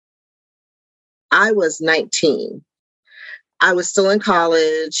I was 19. I was still in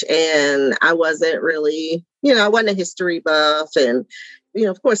college and I wasn't really, I wasn't a history buff. And,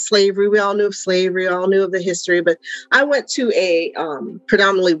 of course, slavery, we all knew of slavery, all knew of the history, but I went to a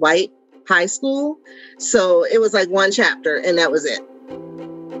predominantly white high school. So it was like one chapter and that was it.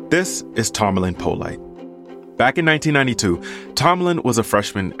 This is Tomalyn Polite. Back in 1992, Tomalyn was a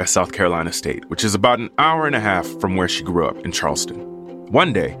freshman at South Carolina State, which is about an hour and a half from where she grew up in Charleston.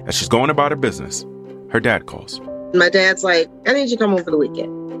 One day, as she's going about her business, her dad calls. My dad's like, I need you to come home for the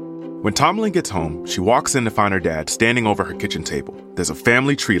weekend. When Tomalyn gets home, she walks in to find her dad standing over her kitchen table. There's a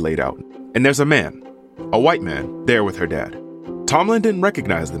family tree laid out, and there's a man, a white man, there with her dad. Tomalyn didn't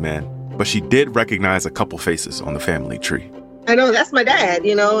recognize the man, but she did recognize a couple faces on the family tree. I know, that's my dad,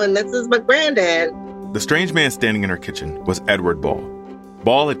 and this is my granddad. The strange man standing in her kitchen was Edward Ball.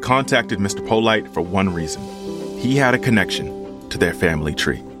 Ball had contacted Mr. Polite for one reason. He had a connection to their family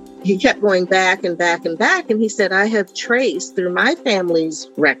tree. He kept going back and back and back, and he said, I have traced through my family's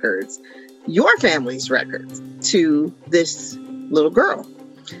records, your family's records, to this little girl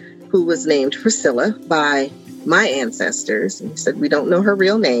who was named Priscilla by my ancestors. And he said, we don't know her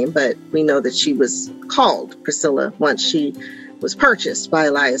real name, but we know that she was called Priscilla once she was purchased by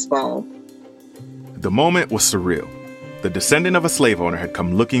Elias Ball. The moment was surreal. The descendant of a slave owner had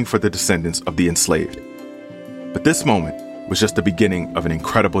come looking for the descendants of the enslaved. But this moment was just the beginning of an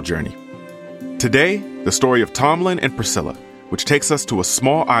incredible journey. Today, the story of Tomalyn and Priscilla, which takes us to a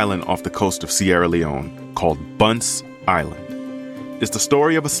small island off the coast of Sierra Leone called Bunce Island, is the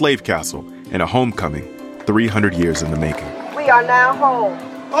story of a slave castle and a homecoming 300 years in the making. We are now home.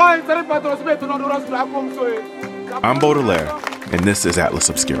 I'm Baudelaire, and this is Atlas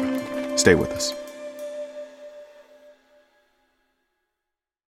Obscura. Stay with us.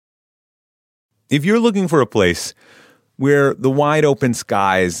 If you're looking for a place where the wide open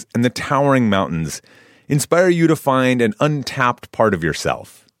skies and the towering mountains inspire you to find an untapped part of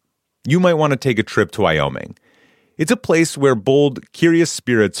yourself, you might want to take a trip to Wyoming. It's a place where bold, curious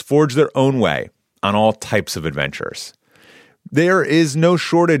spirits forge their own way on all types of adventures. There is no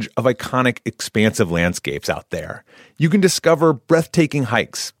shortage of iconic, expansive landscapes out there. You can discover breathtaking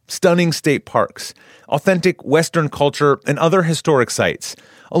hikes, stunning state parks, authentic Western culture, and other historic sites,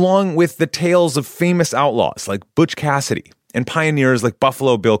 along with the tales of famous outlaws like Butch Cassidy and pioneers like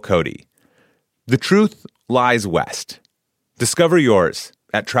Buffalo Bill Cody. The truth lies west. Discover yours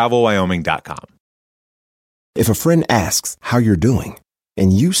at travelwyoming.com. If a friend asks how you're doing,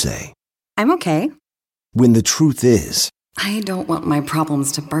 and you say, I'm okay. When the truth is, I don't want my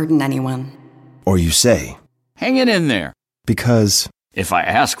problems to burden anyone. Or you say, hang it in there. Because if I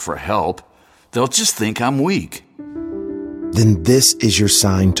ask for help, they'll just think I'm weak. Then this is your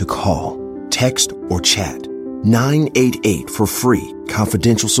sign to call, text, or chat 988 for free,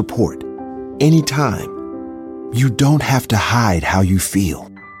 confidential support. Anytime. You don't have to hide how you feel.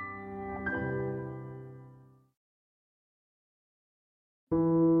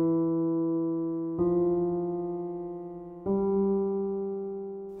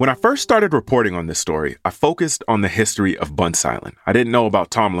 When I first started reporting on this story, I focused on the history of Bunce Island. I didn't know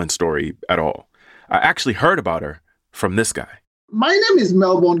about Tomalyn's story at all. I actually heard about her from this guy. My name is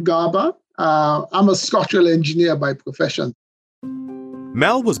Melbourne Garber. I'm a structural engineer by profession.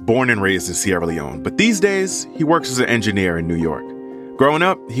 Mel was born and raised in Sierra Leone, but these days he works as an engineer in New York. Growing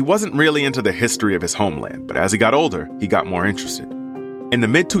up, he wasn't really into the history of his homeland, but as he got older, he got more interested. In the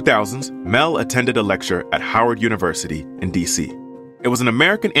mid-2000s, Mel attended a lecture at Howard University in D.C. It was an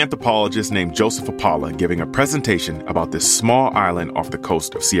American anthropologist named Joseph Opala giving a presentation about this small island off the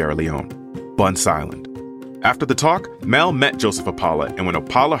coast of Sierra Leone, Bunce Island. After the talk, Mel met Joseph Opala, and when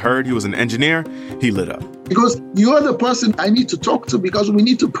Opala heard he was an engineer, he lit up. Because you're the person I need to talk to because we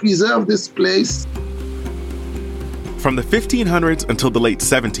need to preserve this place. From the 1500s until the late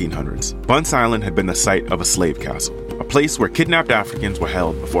 1700s, Bunce Island had been the site of a slave castle, a place where kidnapped Africans were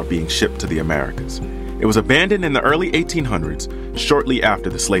held before being shipped to the Americas. It was abandoned in the early 1800s, shortly after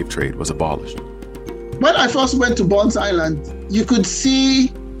the slave trade was abolished. When I first went to Bunce Island, you could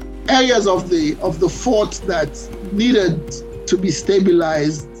see areas of the fort that needed to be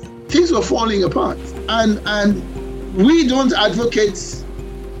stabilized. Things were falling apart. And we don't advocate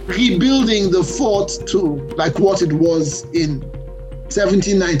rebuilding the fort to like what it was in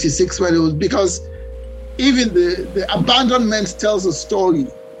 1796 when it was, because even the abandonment tells a story.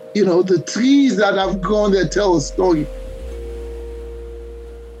 You know, the trees that have grown there tell a story.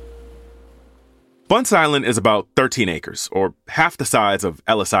 Bunce Island is about 13 acres, or half the size of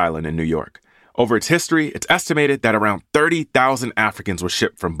Ellis Island in New York. Over its history, it's estimated that around 30,000 Africans were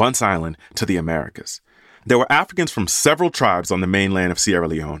shipped from Bunce Island to the Americas. There were Africans from several tribes on the mainland of Sierra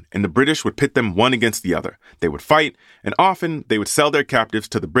Leone, and the British would pit them one against the other. They would fight, and often they would sell their captives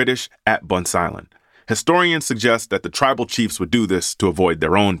to the British at Bunce Island. Historians suggest that the tribal chiefs would do this to avoid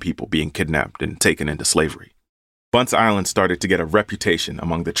their own people being kidnapped and taken into slavery. Bunce Island started to get a reputation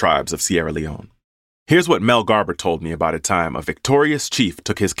among the tribes of Sierra Leone. Here's what Mel Garber told me about a time a victorious chief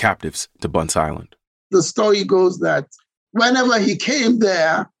took his captives to Bunce Island. The story goes that whenever he came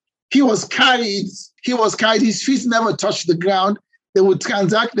there, he was carried, his feet never touched the ground. They would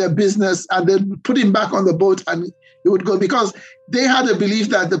transact their business and they'd put him back on the boat and he would go because they had a belief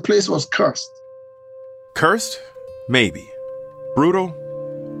that the place was cursed. Cursed? Maybe. Brutal?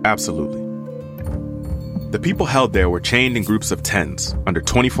 Absolutely. The people held there were chained in groups of 10s under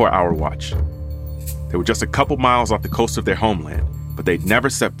 24-hour watch. They were just a couple miles off the coast of their homeland, but they'd never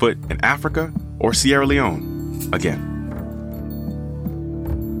set foot in Africa or Sierra Leone again.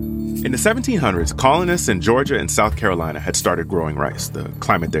 In the 1700s, colonists in Georgia and South Carolina had started growing rice. The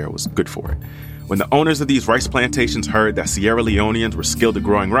climate there was good for it. When the owners of these rice plantations heard that Sierra Leoneans were skilled at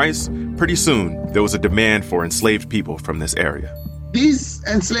growing rice, pretty soon there was a demand for enslaved people from this area. These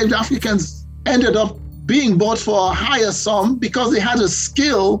enslaved Africans ended up being bought for a higher sum because they had a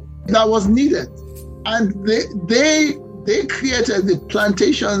skill that was needed. And they created the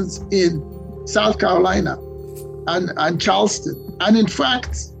plantations in South Carolina and Charleston. And in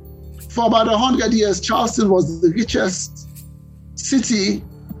fact, for about 100 years, Charleston was the richest city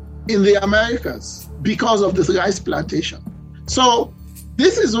in the Americas because of the rice plantation. So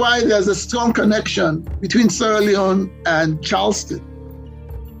this is why there's a strong connection between Sierra Leone and Charleston.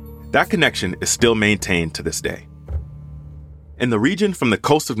 That connection is still maintained to this day. In the region from the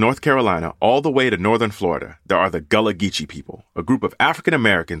coast of North Carolina all the way to northern Florida, there are the Gullah Geechee people, a group of African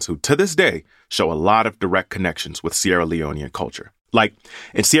Americans who, to this day, show a lot of direct connections with Sierra Leonean culture. Like,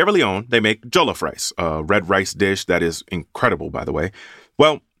 in Sierra Leone, they make jollof rice, a red rice dish that is incredible, by the way.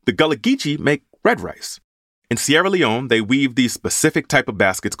 Well, the Gullah Geechee make red rice. In Sierra Leone, they weave these specific type of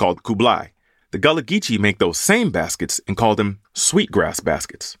baskets called kublai. The Gullah Geechee make those same baskets and call them sweetgrass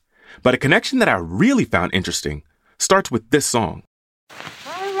baskets. But a connection that I really found interesting starts with this song.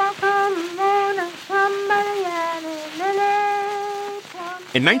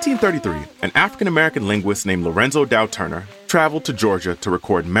 In 1933, an African-American linguist named Lorenzo Dow Turner traveled to Georgia to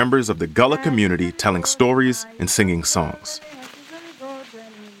record members of the Gullah community telling stories and singing songs.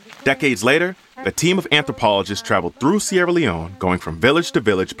 Decades later, a team of anthropologists traveled through Sierra Leone, going from village to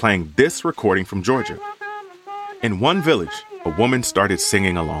village, playing this recording from Georgia. In one village, a woman started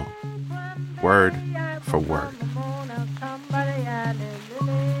singing along, word for word.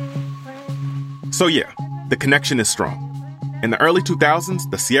 So yeah, the connection is strong. In the early 2000s,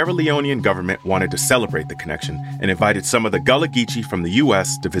 the Sierra Leonean government wanted to celebrate the connection and invited some of the Gullah Geechee from the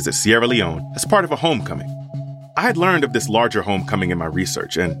U.S. to visit Sierra Leone as part of a homecoming. I had learned of this larger homecoming in my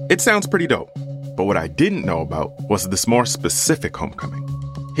research, and it sounds pretty dope. But what I didn't know about was this more specific homecoming.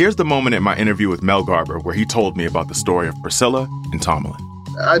 Here's the moment in my interview with Mel Garber where he told me about the story of Priscilla and Tomlin.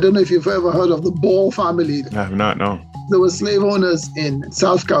 I don't know if you've ever heard of the Ball family. I have not, no. There were slave owners in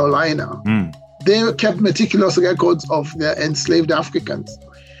South Carolina. They kept meticulous records of their enslaved Africans.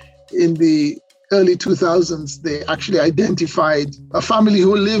 In the early 2000s, they actually identified a family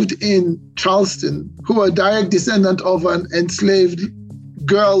who lived in Charleston, who were a direct descendant of an enslaved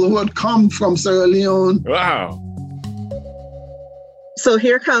girl who had come from Sierra Leone. Wow. So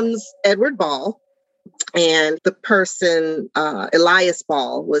here comes Edward Ball, and the person, Elias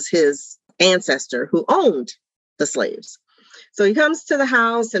Ball, was his ancestor who owned the slaves. So he comes to the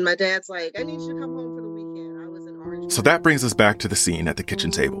house, and my dad's like, I need you to come home for the weekend. I was in Orange. So that brings us back to the scene at the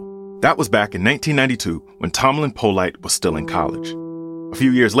kitchen table. That was back in 1992 when Tomlin Polite was still in college. A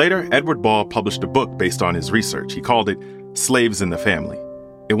few years later, Edward Ball published a book based on his research. He called it Slaves in the Family.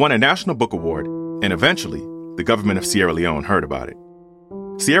 It won a National Book Award, and eventually, the government of Sierra Leone heard about it.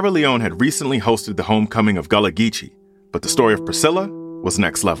 Sierra Leone had recently hosted the homecoming of Gullah Geechee, but the story of Priscilla was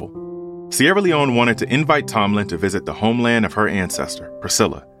next level. Sierra Leone wanted to invite Tomlin to visit the homeland of her ancestor,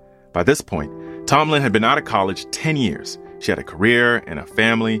 Priscilla. By this point, Tomlin had been out of college 10 years. She had a career and a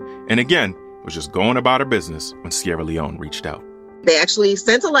family, and again, was just going about her business when Sierra Leone reached out. They actually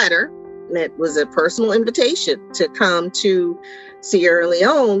sent a letter, and it was a personal invitation to come to Sierra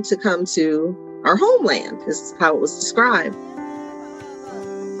Leone, to come to our homeland, is how it was described.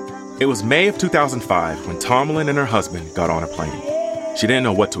 It was May of 2005 when Tomlin and her husband got on a plane. She didn't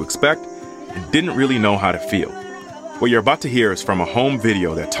know what to expect and didn't really know how to feel. What you're about to hear is from a home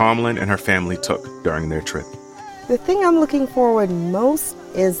video that Tomlin and her family took during their trip. The thing I'm looking forward most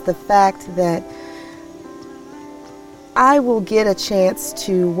is the fact that I will get a chance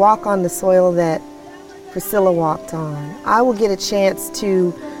to walk on the soil that Priscilla walked on. I will get a chance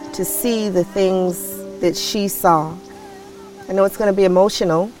to see the things that she saw. I know it's going to be an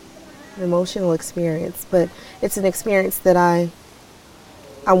emotional experience, but it's an experience that I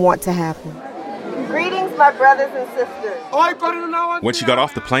want to happen. Greetings, my brothers and sisters. When she got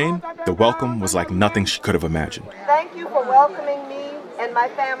off the plane, the welcome was like nothing she could have imagined. Thank you for welcoming me and my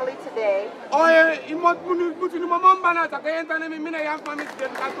family today.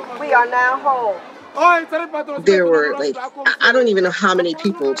 We are now home. There were I don't even know how many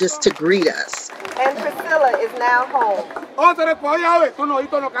people just to greet us. And Priscilla is now home.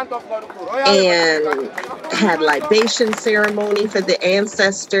 And had libation ceremony for the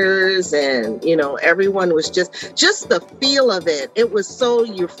ancestors, and everyone was just the feel of it. It was so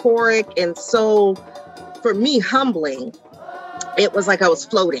euphoric and so, for me, humbling. It was like I was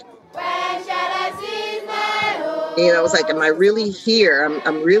floating. It was like, am I really here?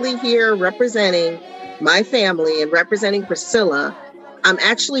 I'm really here representing my family and representing Priscilla. I'm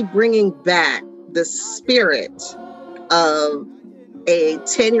actually bringing back the spirit of a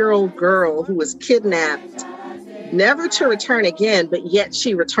 10-year-old girl who was kidnapped, never to return again, but yet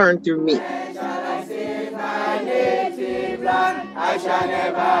she returned through me.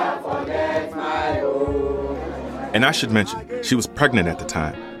 And I should mention, she was pregnant at the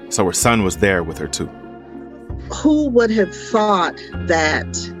time, so her son was there with her too. Who would have thought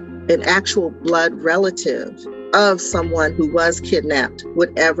that an actual blood relative of someone who was kidnapped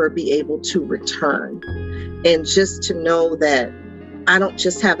would ever be able to return? And just to know that I don't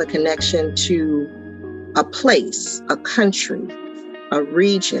just have a connection to a place, a country, a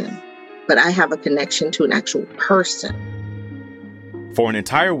region, but I have a connection to an actual person. For an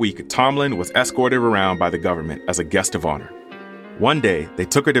entire week, Tomlin was escorted around by the government as a guest of honor. One day, they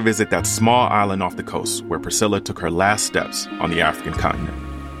took her to visit that small island off the coast where Priscilla took her last steps on the African continent.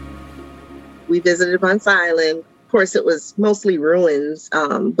 We visited Bunce Island. Of course, it was mostly ruins,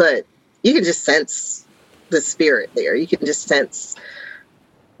 but you can just sense the spirit there. You can just sense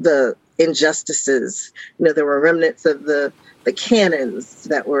the injustices. There were remnants of the cannons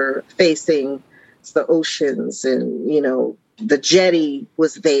that were facing the oceans, and, the jetty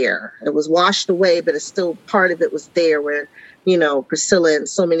was there. It was washed away, but it's still part of it was there where, Priscilla and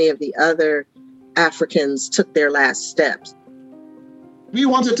so many of the other Africans took their last steps. We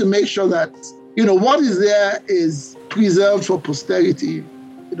wanted to make sure that, what is there is preserved for posterity.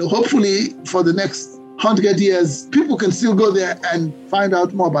 Hopefully for the next 100 years, people can still go there and find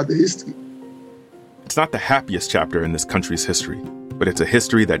out more about the history. It's not the happiest chapter in this country's history, but it's a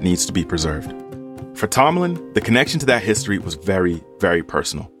history that needs to be preserved. For Tomlin, the connection to that history was very, very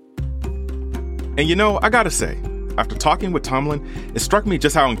personal. And I gotta say, after talking with Tomlin, it struck me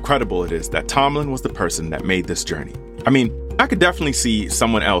just how incredible it is that Tomlin was the person that made this journey. I mean, I could definitely see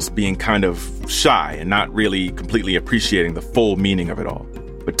someone else being kind of shy and not really completely appreciating the full meaning of it all.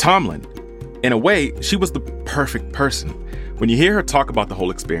 But Tomlin, in a way, she was the perfect person. When you hear her talk about the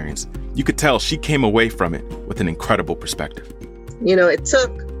whole experience, you could tell she came away from it with an incredible perspective. It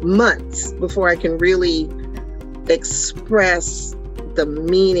took months before I can really express the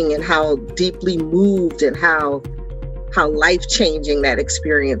meaning and how deeply moved and how life-changing that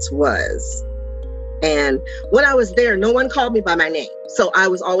experience was. And when I was there, no one called me by my name. So I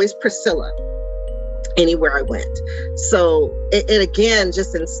was always Priscilla anywhere I went. So it again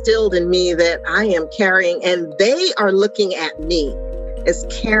just instilled in me that I am carrying, and they are looking at me as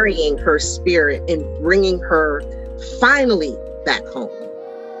carrying her spirit and bringing her finally back home.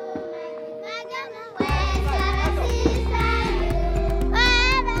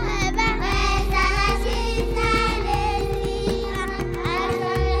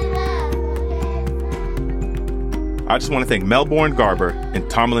 I just want to thank Melbourne Garber and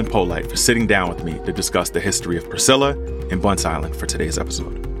Tomlin Polite for sitting down with me to discuss the history of Priscilla and Bunce Island for today's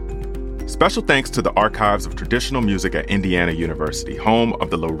episode. Special thanks to the Archives of Traditional Music at Indiana University, home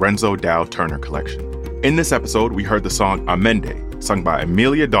of the Lorenzo Dow Turner Collection. In this episode, we heard the song Amende, sung by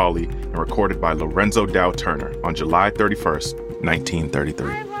Amelia Dawley and recorded by Lorenzo Dow Turner on July 31st,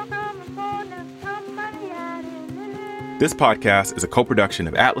 1933. This podcast is a co-production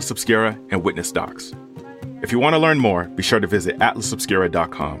of Atlas Obscura and Witness Docs. If you want to learn more, be sure to visit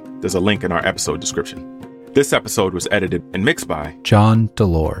atlasobscura.com. There's a link in our episode description. This episode was edited and mixed by John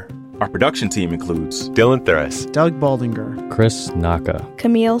Delore. Our production team includes Dylan Thuras, Doug Baldinger, Chris Naka,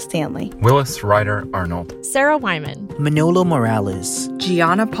 Camille Stanley, Willis Ryder Arnold, Sarah Wyman, Manolo Morales,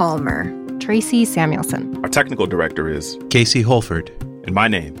 Gianna Palmer, Tracy Samuelson. Our technical director is Casey Holford. And my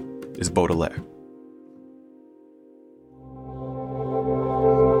name is Baudelaire.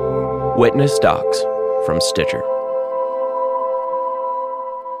 Witness Docs from Stitcher.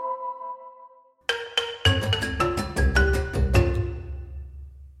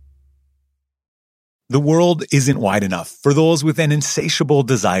 the world isn't wide enough for those with an insatiable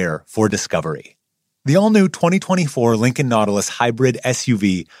desire for discovery. The all-new 2024 Lincoln Nautilus Hybrid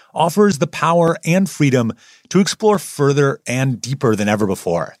SUV offers the power and freedom to explore further and deeper than ever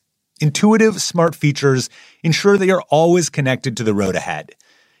before. Intuitive, smart features ensure that you're always connected to the road ahead.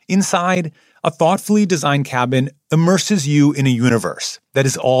 Inside, a thoughtfully designed cabin immerses you in a universe that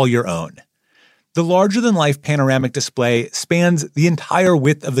is all your own. The larger-than-life panoramic display spans the entire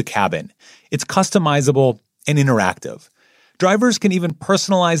width of the cabin. It's customizable and interactive. Drivers can even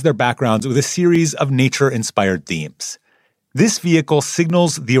personalize their backgrounds with a series of nature-inspired themes. This vehicle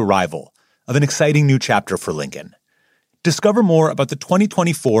signals the arrival of an exciting new chapter for Lincoln. Discover more about the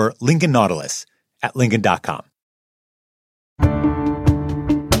 2024 Lincoln Nautilus at Lincoln.com.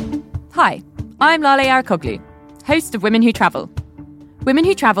 Hi, I'm Lale Arakoglu, host of Women Who Travel. Women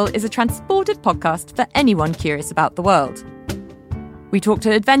Who Travel is a transported podcast for anyone curious about the world. We talk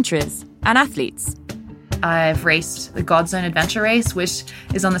to adventurers and athletes. I've raced the Godzone Adventure Race, which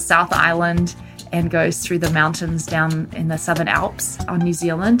is on the South Island and goes through the mountains down in the Southern Alps on New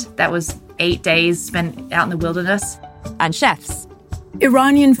Zealand. That was 8 days spent out in the wilderness. And chefs.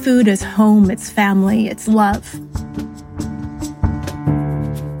 Iranian food is home, it's family, it's love.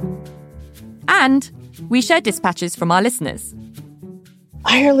 And we share dispatches from our listeners.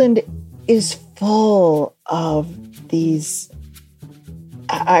 Ireland is full of these,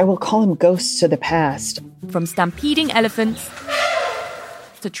 I will call them ghosts of the past. From stampeding elephants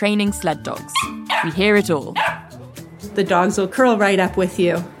to training sled dogs. We hear it all. The dogs will curl right up with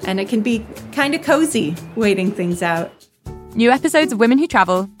you, and it can be kind of cozy waiting things out. New episodes of Women Who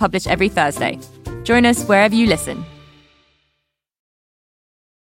Travel publish every Thursday. Join us wherever you listen.